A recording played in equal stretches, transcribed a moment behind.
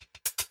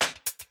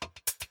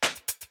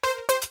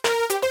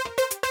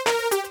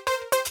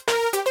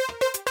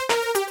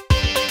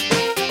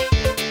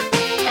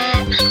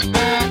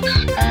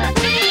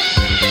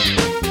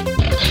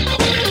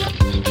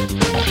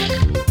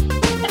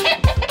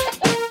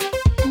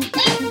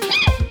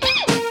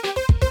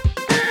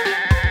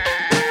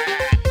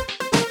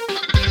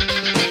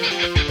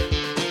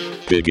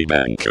Piggy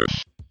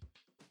Bankers.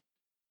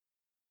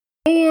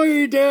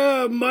 Oi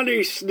there,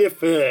 money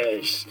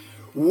sniffers!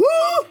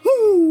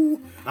 Woohoo!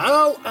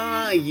 How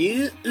are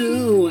you?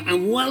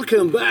 And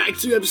welcome back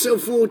to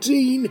episode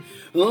 14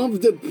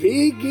 of the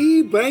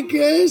Piggy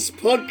Bankers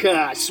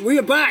podcast.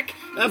 We're back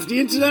after the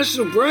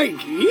international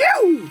break.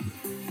 You!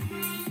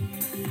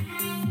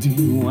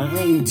 Do I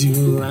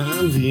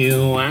love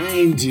you?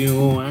 I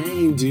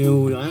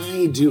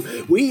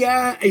do. We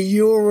are a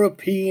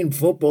European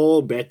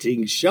football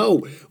betting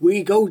show.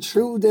 We go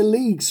through the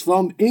leagues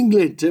from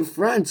England to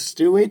France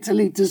to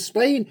Italy to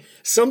Spain,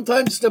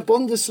 sometimes the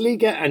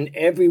Bundesliga and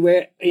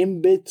everywhere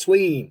in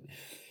between.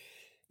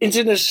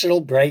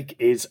 International break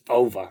is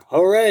over.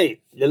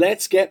 Hooray!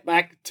 Let's get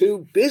back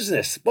to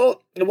business. But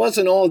it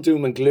wasn't all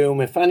doom and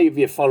gloom. If any of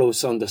you follow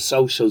us on the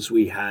socials,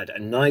 we had a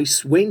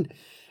nice win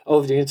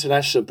over the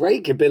international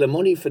break, a bit of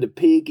money for the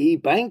Piggy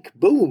Bank,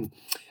 boom.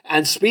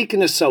 And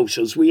speaking of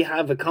socials, we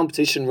have a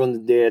competition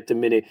running there at the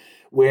minute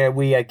where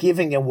we are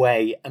giving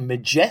away a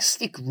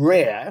majestic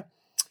rare,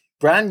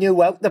 brand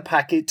new out the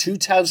packet,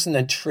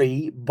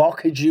 2003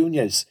 Boca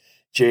Juniors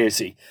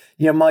jersey.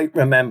 You might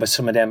remember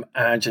some of them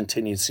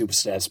Argentinian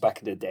superstars back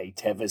in the day,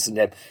 Tevez and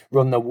them,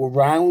 running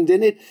around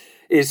in it.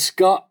 It's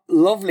got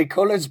lovely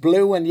colours,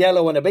 blue and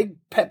yellow, and a big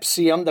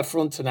Pepsi on the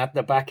front and at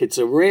the back. It's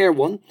a rare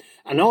one.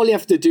 And all you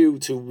have to do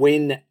to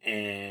win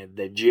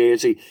the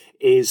jersey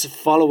is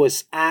follow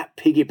us at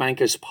Piggy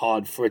Bankers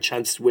Pod for a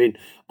chance to win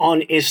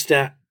on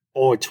Insta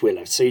or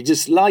Twitter. So you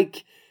just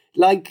like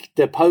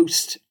the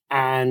post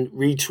and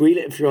retweet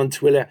it if you're on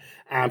Twitter,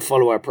 and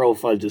follow our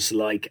profile. Just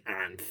like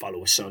and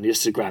follow us on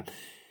Instagram.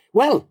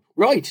 Well,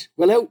 right.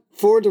 Without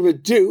further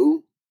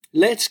ado,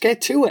 let's get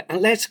to it.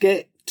 And let's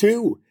get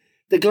to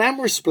the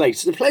glamorous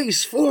place, the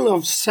place full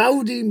of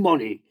Saudi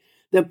money,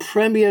 the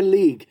Premier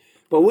League.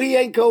 But we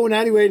ain't going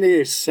anywhere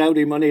near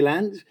Saudi money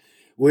land.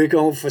 We're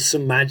going for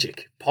some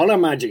magic. Poller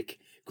magic.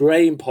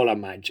 Graham Poller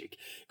magic.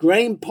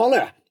 Graham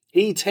Poller,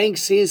 he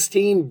takes his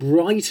team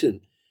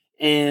Brighton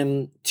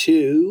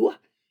to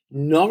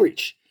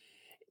Norwich,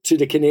 to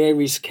the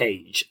Canaries'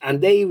 cage. And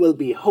they will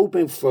be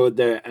hoping for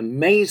their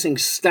amazing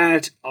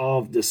start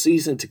of the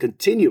season to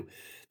continue.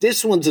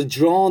 This one's a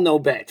draw, no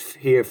bet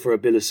here for a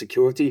bit of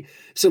security.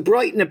 So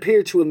Brighton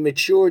appear to have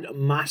matured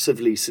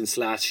massively since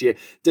last year.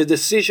 The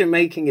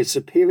decision-making is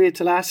superior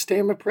to last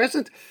term at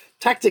present.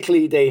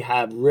 Tactically, they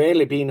have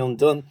rarely been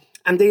undone.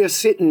 And they are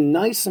sitting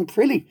nice and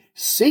pretty,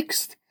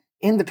 6th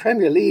in the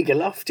Premier League, a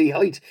lofty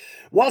height.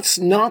 What's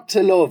not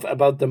to love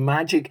about the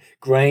magic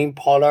Graham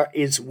Poller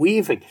is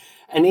weaving?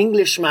 An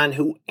Englishman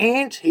who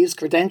earned his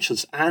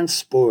credentials and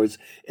spurs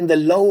in the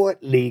lower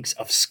leagues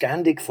of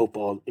Scandic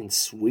football in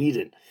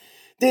Sweden.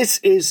 This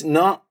is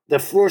not the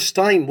first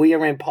time we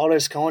are in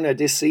Poller's corner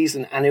this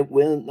season, and it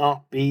will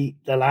not be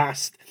the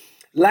last.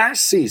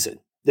 Last season,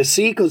 the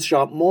Seagulls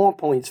dropped more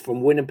points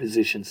from winning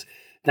positions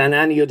than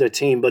any other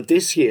team, but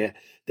this year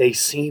they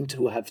seem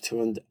to have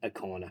turned a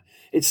corner.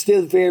 It's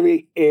still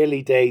very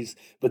early days,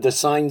 but the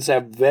signs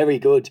are very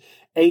good.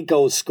 8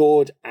 goals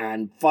scored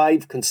and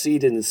 5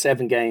 conceded in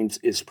 7 games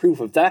is proof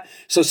of that.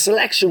 So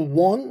selection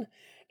 1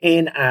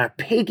 in our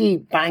Piggy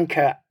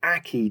Banker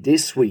Aki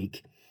this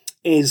week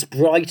is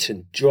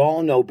Brighton,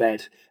 draw no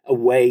bet,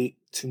 away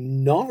to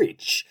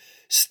Norwich.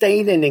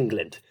 Staying in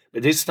England,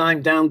 but this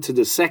time down to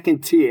the second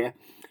tier,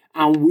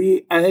 and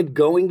we are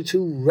going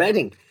to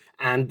Reading,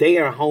 and they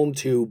are home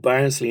to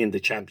Barnsley in the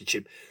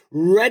Championship.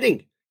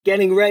 Reading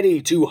getting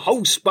ready to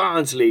host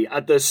Barnsley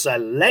at the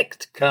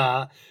Select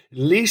Car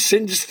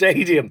Leeson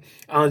Stadium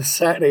on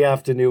Saturday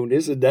afternoon.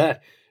 Isn't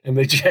that a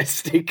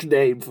majestic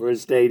name for a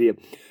stadium?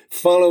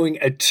 Following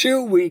a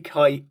 2-week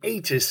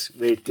hiatus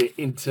with the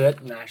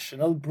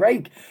international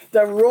break.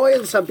 The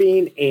Royals have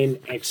been in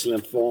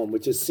excellent form,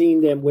 which has seen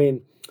them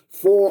win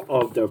 4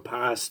 of their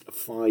past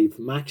 5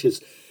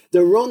 matches.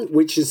 The run,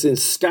 which is in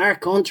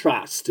stark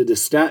contrast to the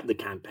start of the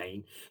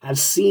campaign,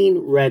 has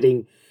seen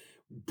Reading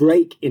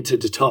break into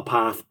the top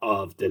half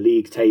of the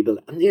league table,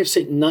 and they're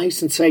sitting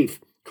nice and safe,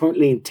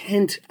 currently in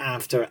 10th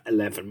after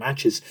 11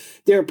 matches.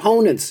 Their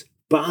opponents,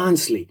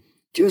 Barnsley,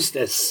 just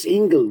a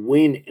single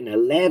win in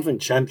 11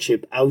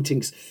 championship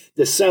outings.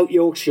 The South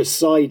Yorkshire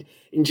side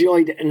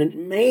enjoyed an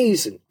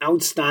amazing,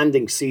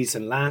 outstanding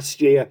season last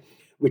year,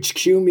 which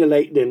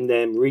culminated in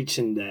them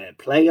reaching the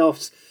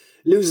playoffs.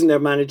 Losing their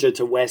manager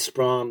to West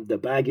Brom, the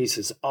Baggies,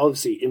 has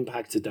obviously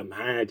impacted them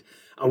hard.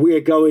 And we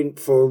are going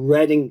for a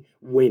Reading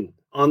win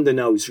on the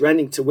nose.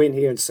 Reading to win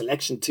here in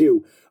selection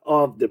 2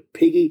 of the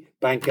Piggy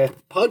Banker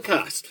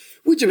podcast.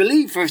 Would you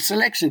believe for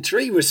selection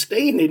 3, we're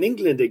staying in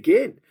England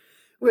again?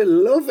 We're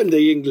loving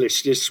the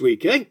English this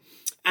week, eh?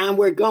 And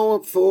we're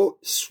going for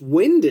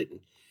Swindon.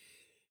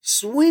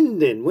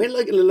 Swindon. We're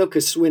looking to look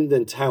at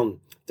Swindon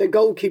Town. The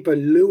goalkeeper,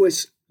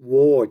 Lewis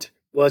Ward,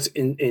 was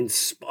in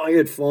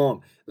inspired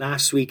form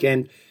last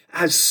weekend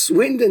as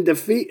Swindon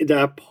defeated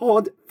our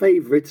pod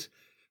favourites,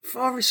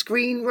 Forest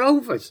Green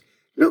Rovers.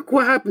 Look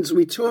what happens.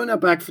 We turn our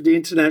back for the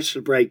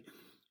international break.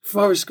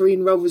 Forest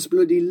Green Rovers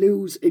bloody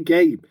lose a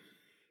game.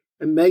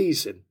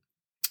 Amazing.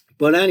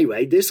 But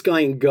anyway, this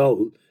guy in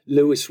goal,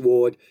 Lewis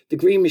Ward. The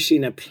Green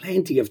Machine had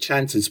plenty of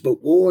chances,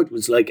 but Ward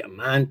was like a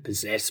man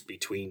possessed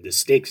between the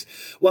sticks.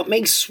 What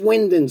makes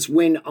Swindon's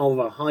win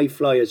over High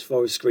Flyers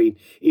Forest Green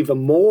even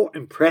more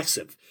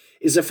impressive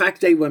is the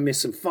fact they were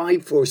missing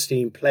 5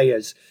 first-team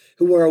players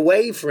who were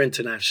away for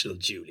international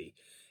duty,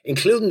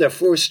 including their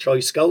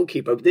first-choice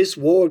goalkeeper. This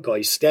Ward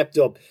guy stepped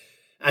up,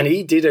 and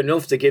he did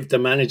enough to give the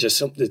manager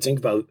something to think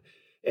about.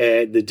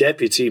 The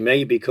deputy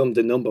may become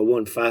the number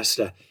one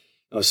faster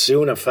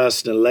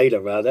than later,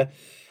 rather.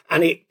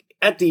 And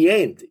at the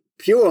end,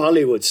 pure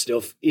Hollywood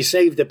stuff, he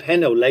saved a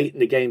penalty late in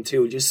the game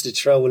too, just to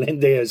throw it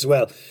in there as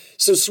well.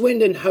 So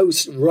Swindon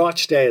host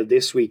Rochdale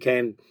this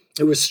weekend,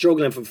 who was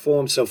struggling for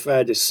form so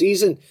far this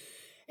season.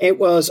 It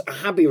was a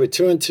happy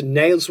return to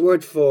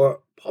Nailsworth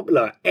for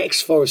popular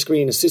ex-Forest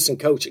Green assistant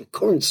coach and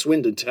current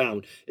Swindon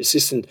Town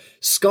assistant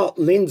Scott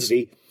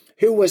Lindsay,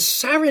 who was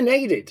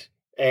serenaded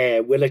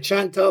with a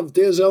chant of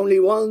 "There's only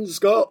one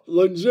Scott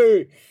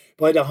Lindsay"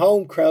 by the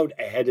home crowd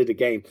ahead of the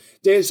game.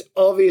 There's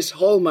obvious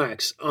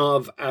hallmarks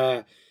of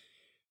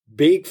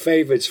big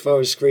favourites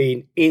Forest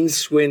Green in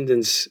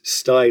Swindon's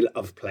style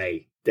of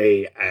play.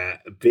 They are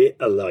a bit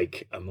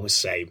alike, I must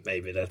say.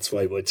 Maybe that's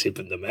why we're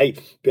tipping them. Hey,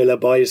 Bill of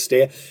bias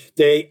there.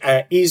 They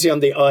are easy on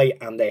the eye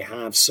and they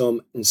have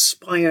some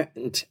inspired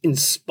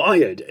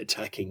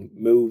attacking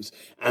moves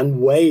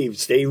and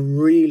waves. They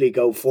really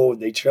go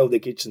forward. They throw the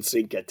kitchen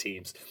sink at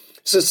teams.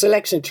 So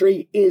selection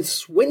 3 is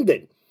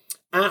Swindon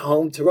at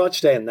home to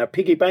Rochdale. Now,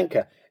 piggy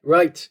banker.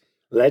 Right,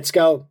 let's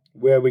go.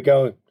 Where are we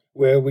going?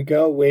 Where are we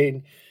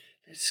going?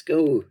 Let's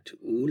go to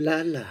Ooh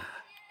La La.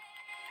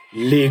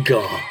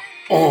 Liga.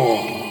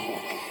 Oh.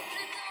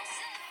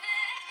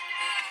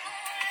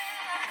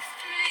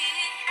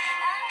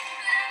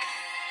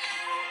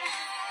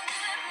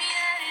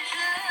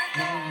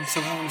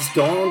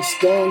 Dance.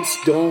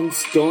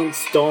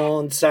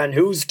 And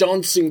who's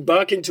dancing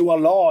back into our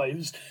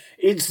lives?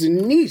 It's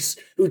Nice,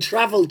 who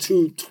travelled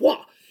to Troyes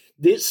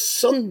this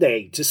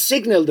Sunday to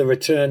signal the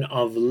return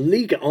of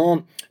Ligue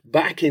 1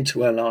 back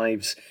into our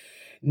lives.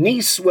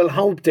 Nice will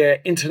hope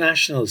their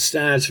international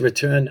stars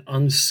return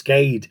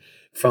unscathed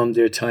from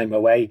their time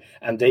away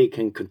and they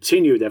can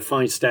continue their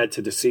fine start to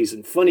the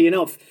season. Funny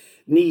enough,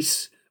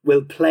 Nice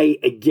will play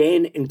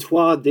again in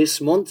Troyes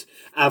this month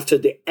after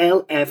the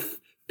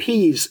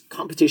LFP's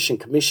competition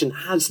commission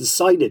has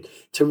decided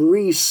to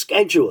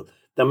reschedule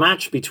the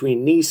match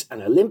between Nice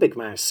and Olympique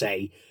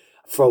Marseille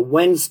for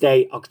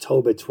Wednesday,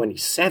 October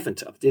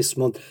 27th of this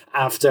month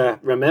after,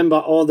 remember,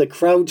 all the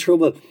crowd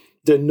trouble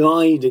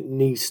denied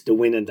Nice the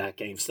win in that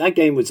game. So that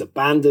game was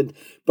abandoned.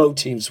 Both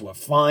teams were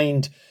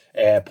fined.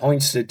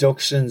 Points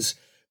deductions,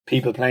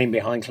 people playing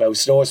behind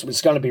closed doors. So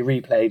it's going to be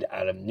replayed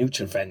at a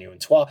neutral venue in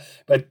Troyes.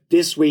 But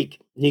this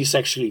week, Nice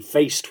actually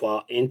faced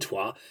Troyes in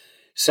Troyes.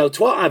 So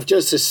Troyes have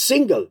just a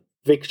single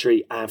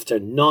victory after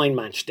 9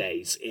 match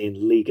days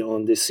in Ligue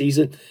 1 this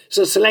season.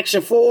 So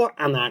selection 4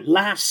 and our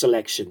last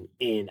selection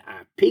in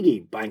our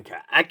piggy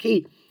banker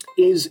Aki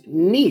is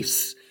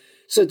Nice.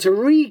 So to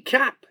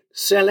recap,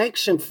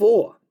 selection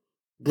 4,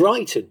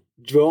 Brighton,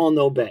 draw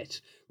no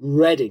bet.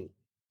 Reading,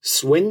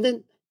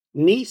 Swindon,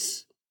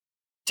 Nice,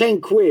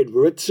 10 quid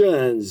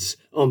returns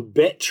on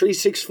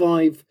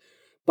Bet365.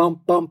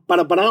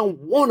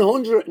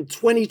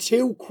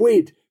 122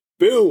 quid.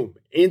 Boom,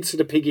 into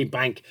the piggy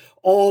bank.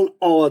 All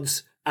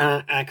odds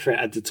are accurate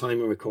at the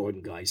time of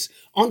recording, guys.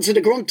 On to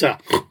the Grunter.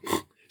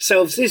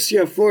 So if this is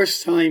your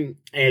first time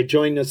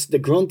joining us, the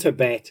Grunter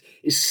bet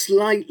is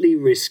slightly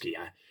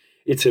riskier.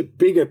 It's a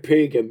bigger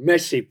pig, a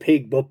messy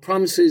pig, but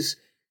promises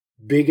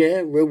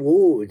bigger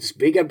rewards,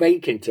 bigger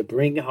bacon to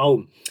bring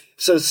home.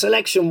 So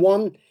selection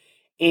 1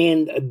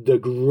 in the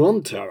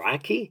Grunter,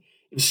 Aki,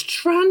 is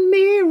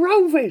Tranmere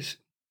Rovers.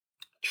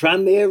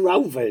 Tranmere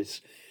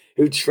Rovers,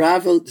 who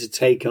travelled to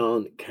take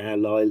on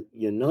Carlisle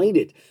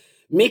United.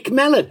 Mick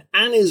Mellon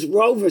and his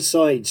Rover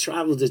side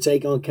travelled to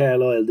take on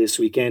Carlisle this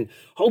weekend,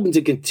 hoping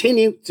to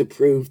continue to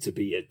prove to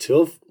be a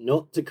tough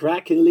nut to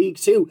crack in League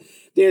 2.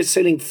 They're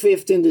sitting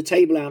 5th in the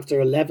table after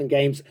 11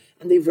 games,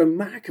 and they've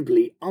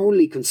remarkably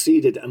only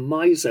conceded a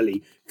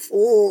miserly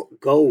 4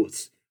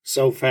 goals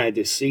so far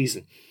this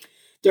season.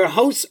 Their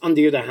hosts, on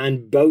the other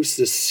hand, boast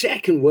the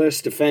second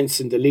worst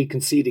defence in the league,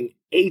 conceding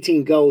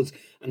 18 goals,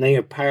 and they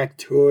are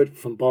parked 3rd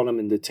from bottom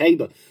in the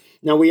table.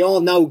 Now, we all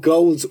know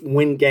goals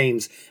win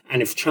games,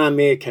 and if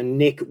Tranmere can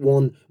nick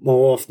one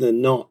more often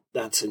than not,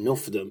 that's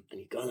enough for them, and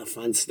you've got to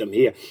fancy them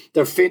here.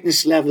 Their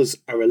fitness levels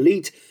are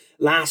elite.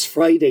 Last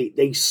Friday,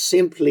 they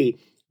simply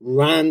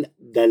ran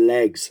the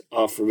legs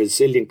off a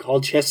resilient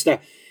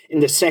Colchester. In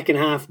the second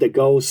half, the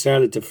goals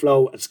started to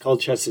flow as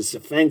Colchester's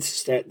defence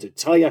started to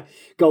tire.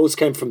 Goals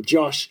came from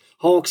Josh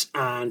Hawkes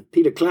and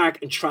Peter Clark,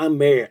 and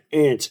Tranmere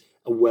earned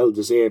a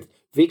well-deserved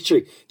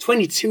victory.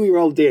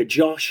 22-year-old there,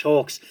 Josh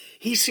Hawkes,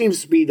 he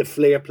seems to be the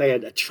flair player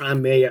that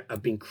Tranmere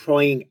have been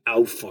crying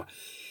out for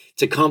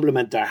to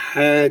complement their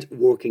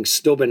hard-working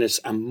stubbornness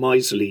and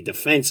miserly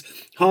defence.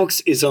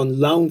 Hawkes is on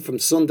loan from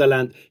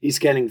Sunderland. He's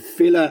getting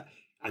filler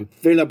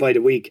by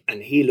the week,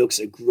 and he looks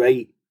a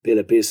great bit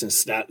of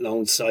business, that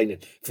loan signing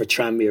for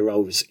Tranmere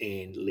Rovers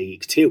in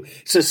League Two.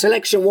 So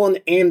selection 1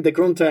 in the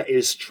Grunter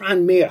is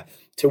Tranmere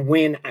to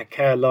win at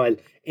Carlisle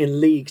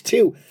in League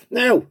Two.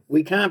 Now,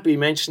 we can't be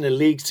mentioning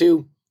League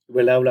Two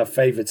without our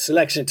favourite.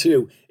 Selection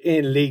 2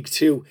 in League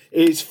Two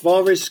is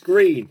Forest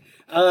Green,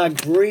 a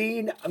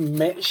green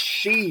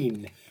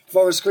machine.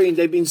 Forest Green,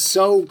 they've been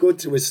so good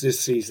to us this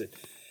season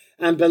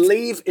and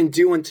believe in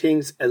doing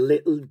things a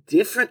little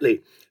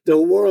differently. The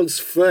world's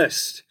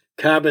first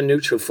carbon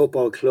neutral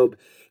football club,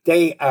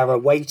 they are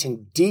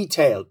awaiting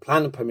detailed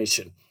planning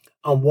permission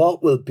on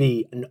what will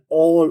be an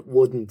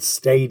all-wooden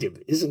stadium.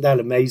 Isn't that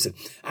amazing?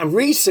 And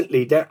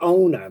recently, their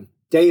owner,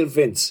 Dale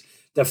Vince,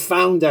 the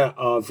founder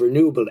of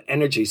renewable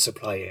energy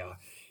supplier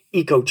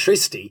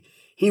Ecotricity,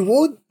 he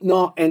would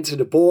not enter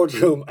the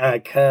boardroom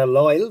at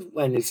Carlisle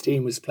when his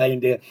team was playing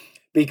there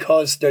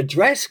because their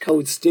dress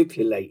code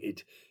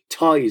stipulated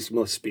ties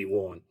must be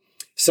worn.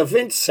 So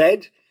Vince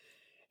said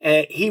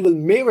he will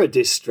mirror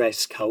this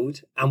dress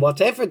code, and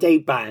whatever they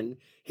ban,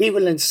 he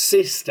will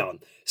insist on.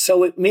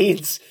 So it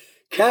means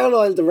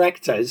Carlisle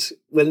directors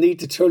will need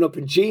to turn up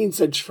in jeans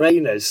and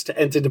trainers to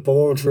enter the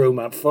boardroom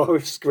at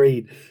Forest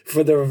Green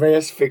for the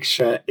reverse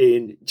fixture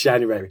in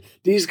January.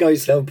 These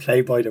guys don't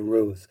play by the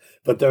rules,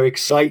 but they're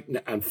exciting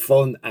and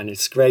fun, and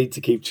it's great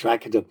to keep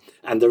track of them,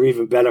 and they're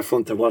even better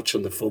fun to watch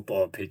on the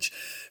football pitch.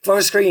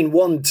 Forest Green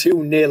won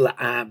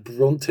 2-0 at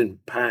Brunton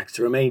Park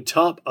to remain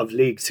top of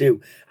League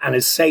Two, and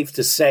it's safe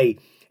to say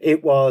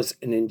it was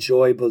an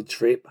enjoyable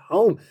trip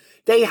home.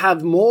 They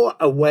have more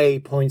away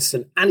points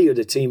than any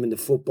other team in the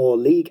Football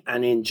League,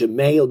 and in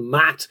Jamail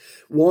Matt,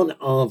 one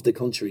of the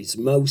country's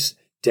most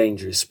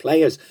dangerous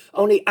players.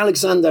 Only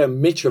Alexander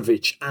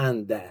Mitrovic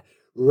and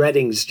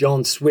Reading's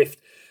John Swift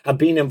have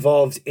been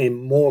involved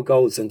in more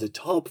goals than the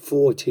top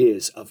 4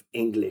 tiers of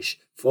English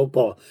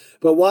football.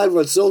 But while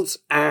results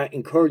are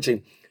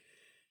encouraging,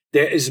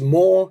 there is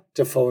more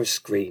to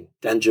Forest Green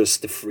than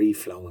just the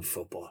free-flowing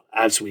football.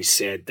 As we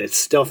said, the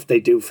stuff they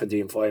do for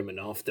the environment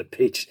off the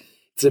pitch,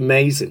 it's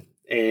amazing.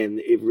 And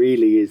it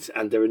really is,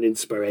 and they're an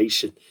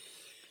inspiration.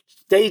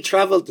 They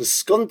travelled to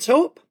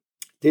Scunthorpe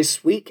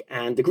this week,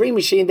 and the Green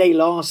Machine, they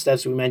lost,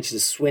 as we mentioned,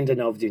 to Swindon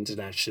over the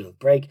international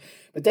break.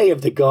 But they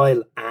have the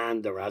guile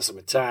and the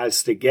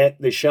razzmatazz to get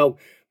the show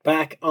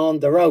back on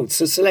the road.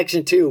 So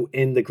selection 2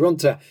 in the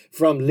Grunter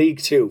from League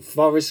Two,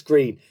 Forest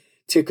Green,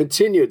 to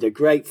continue the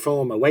great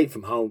form away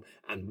from home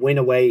and win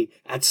away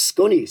at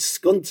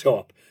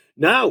Scunthorpe.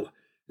 Now,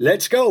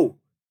 let's go.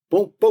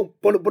 Boom, boom,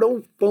 boom,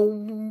 boom,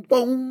 boom,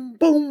 boom,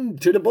 boom,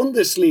 to the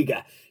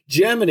Bundesliga.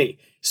 Germany.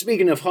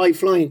 Speaking of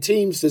high-flying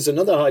teams, there's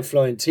another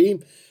high-flying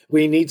team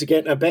we need to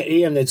get a bet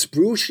here, and it's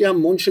Borussia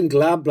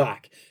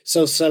Mönchengladbach.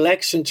 So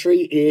selection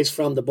 3 is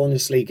from the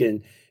Bundesliga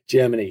in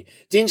Germany.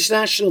 The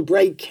international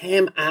break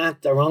came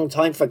at the wrong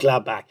time for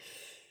Gladbach.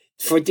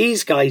 For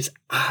these guys,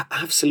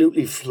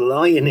 absolutely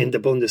flying in the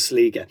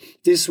Bundesliga.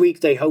 This week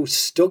they host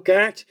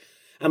Stuttgart,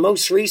 and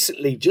most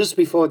recently, just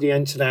before the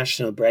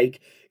international break,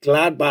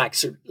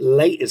 Gladbach's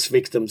latest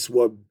victims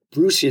were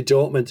Borussia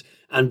Dortmund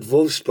and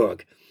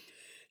Wolfsburg.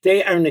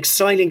 They are an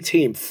exciting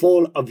team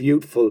full of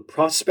youthful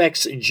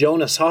prospects.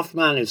 Jonas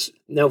Hoffmann is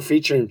now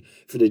featuring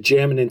for the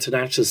German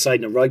international side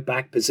in a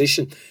right-back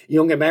position.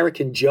 Young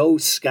American Joe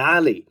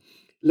Scally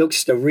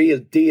looks the real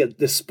deal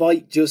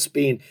despite just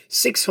being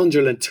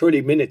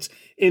 630 minutes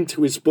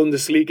into his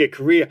Bundesliga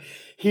career.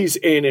 He's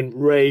earning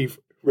rave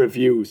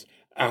reviews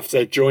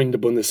after joining the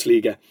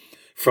Bundesliga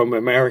from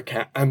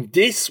America. And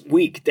this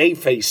week they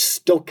face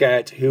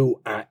Stuttgart,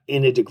 who are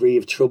in a degree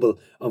of trouble,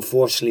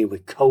 unfortunately,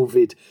 with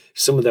COVID.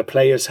 Some of their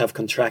players have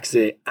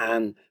contracted it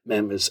and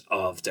members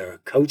of their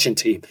coaching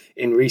team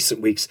in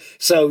recent weeks.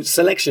 So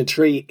selection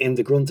 3 in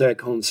the Grunter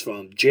comes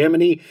from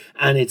Germany,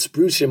 and it's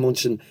Borussia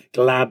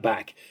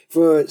Mönchengladbach.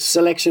 For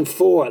selection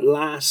 4,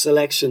 last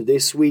selection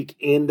this week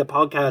in the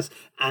podcast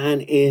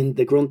and in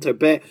the Grunter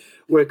bet,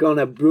 we're going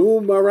to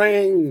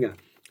boomerang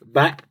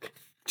back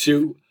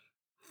to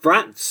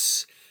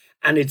France,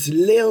 and it's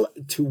Lille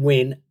to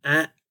win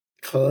at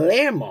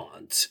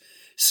Clermont.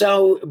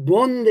 So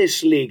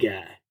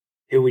Bundesliga,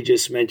 who we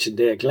just mentioned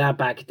there,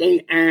 Gladbach,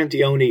 they aren't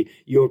the only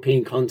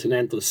European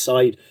continental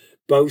side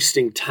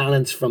boasting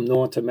talents from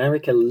North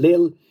America.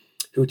 Lille,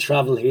 who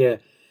travel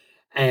here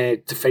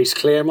to face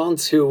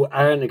Clermont, who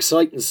are an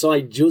exciting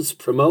side just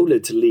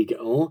promoted to Ligue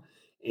 1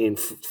 in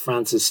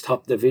France's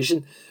top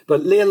division.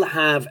 But Lille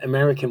have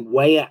American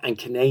Weah and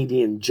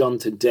Canadian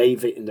Jonathan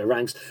David in their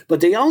ranks.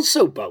 But they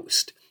also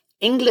boast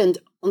England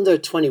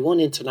under-21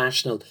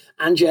 international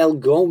Angel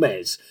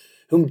Gomez,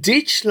 whom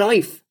ditched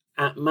life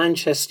at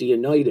Manchester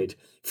United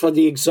for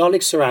the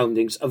exotic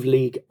surroundings of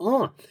Ligue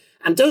 1.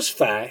 And thus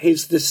far,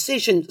 his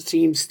decision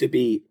seems to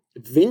be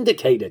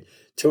vindicated,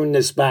 turning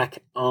his back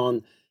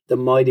on the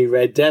mighty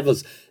Red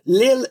Devils.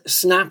 Lille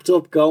snapped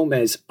up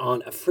Gomez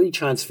on a free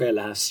transfer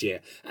last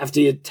year after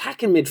the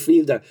attacking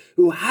midfielder,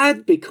 who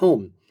had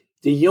become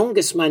the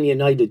youngest Man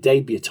United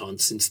debutant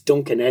since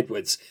Duncan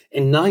Edwards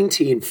in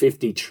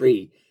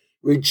 1953,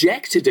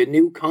 rejected a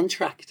new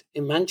contract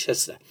in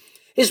Manchester.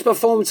 His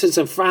performances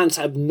in France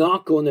have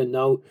not gone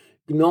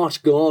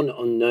not gone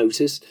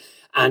unnoticed.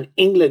 And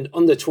England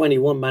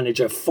under-21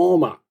 manager,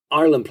 former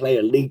Ireland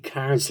player Lee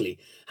Carsley,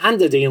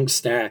 handed the young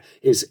star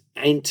his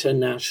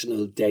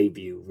international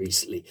debut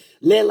recently.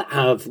 Lille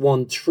have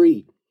won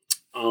 3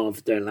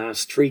 of their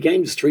last 3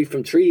 games, 3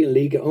 from 3 in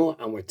Ligue 1,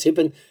 and we're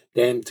tipping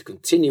them to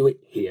continue it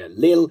here.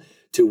 Lille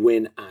to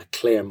win at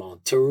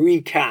Clermont. To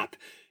recap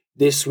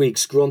this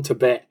week's Grunter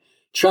bet,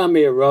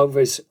 Tranmere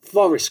Rovers,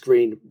 Forest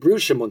Green,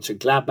 Borussia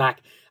Mönchengladbach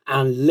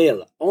and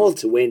Lille all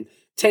to win.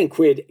 10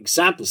 quid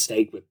example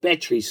stake with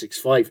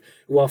Bet365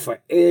 who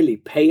offer early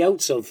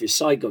payouts. So if your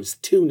side goes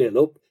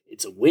 2-0 up,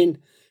 it's a win.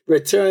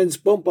 Returns,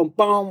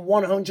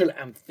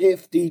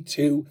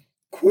 152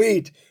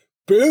 quid.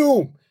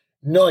 Boom!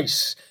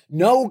 Nice.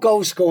 No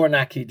goal scoring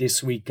Aki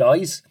this week,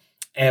 guys.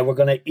 We're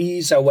going to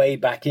ease our way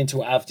back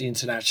into it after the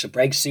international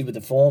break, see what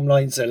the form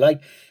lines are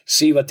like,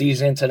 see what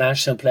these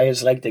international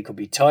players are like. They could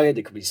be tired,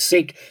 they could be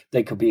sick,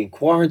 they could be in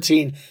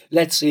quarantine.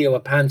 Let's see how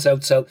it pans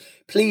out. So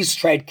please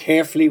tread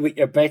carefully with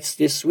your bets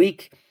this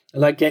week.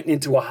 Like getting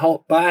into a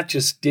hot bath,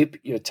 just dip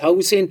your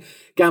toes in.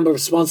 Gamble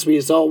responsibly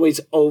as always,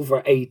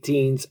 over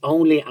 18s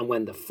only. And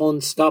when the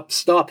fun stops,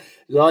 stop.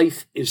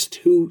 Life is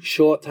too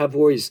short to have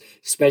worries,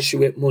 especially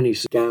with money.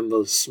 So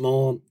gamble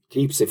small,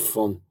 keeps it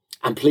fun.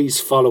 And please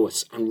follow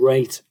us and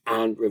rate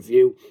and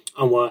review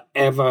on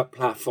whatever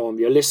platform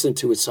you're listening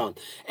to us on.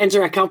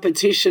 Enter a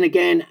competition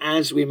again,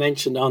 as we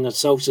mentioned on the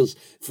socials,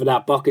 for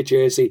that bucket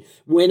jersey.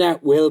 Winner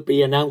will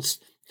be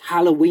announced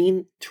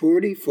Halloween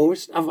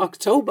 31st of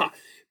October.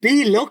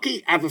 Be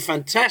lucky. Have a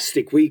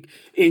fantastic week.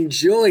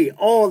 Enjoy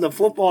all the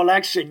football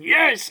action.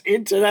 Yes,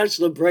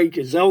 international break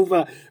is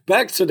over.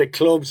 Back to the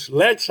clubs.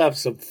 Let's have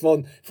some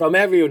fun. From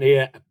everyone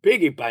here at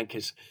Piggy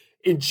Bankers,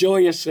 enjoy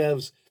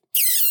yourselves.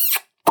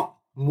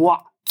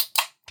 Mwah.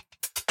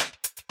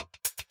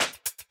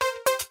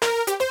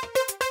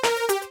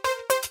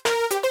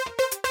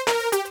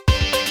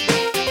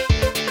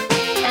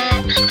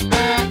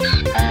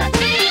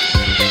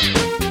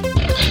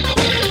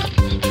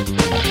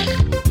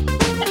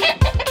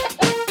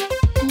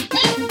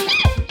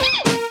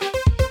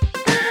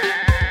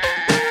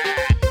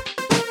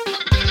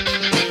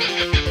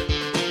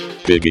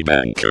 Piggy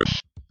Bankers.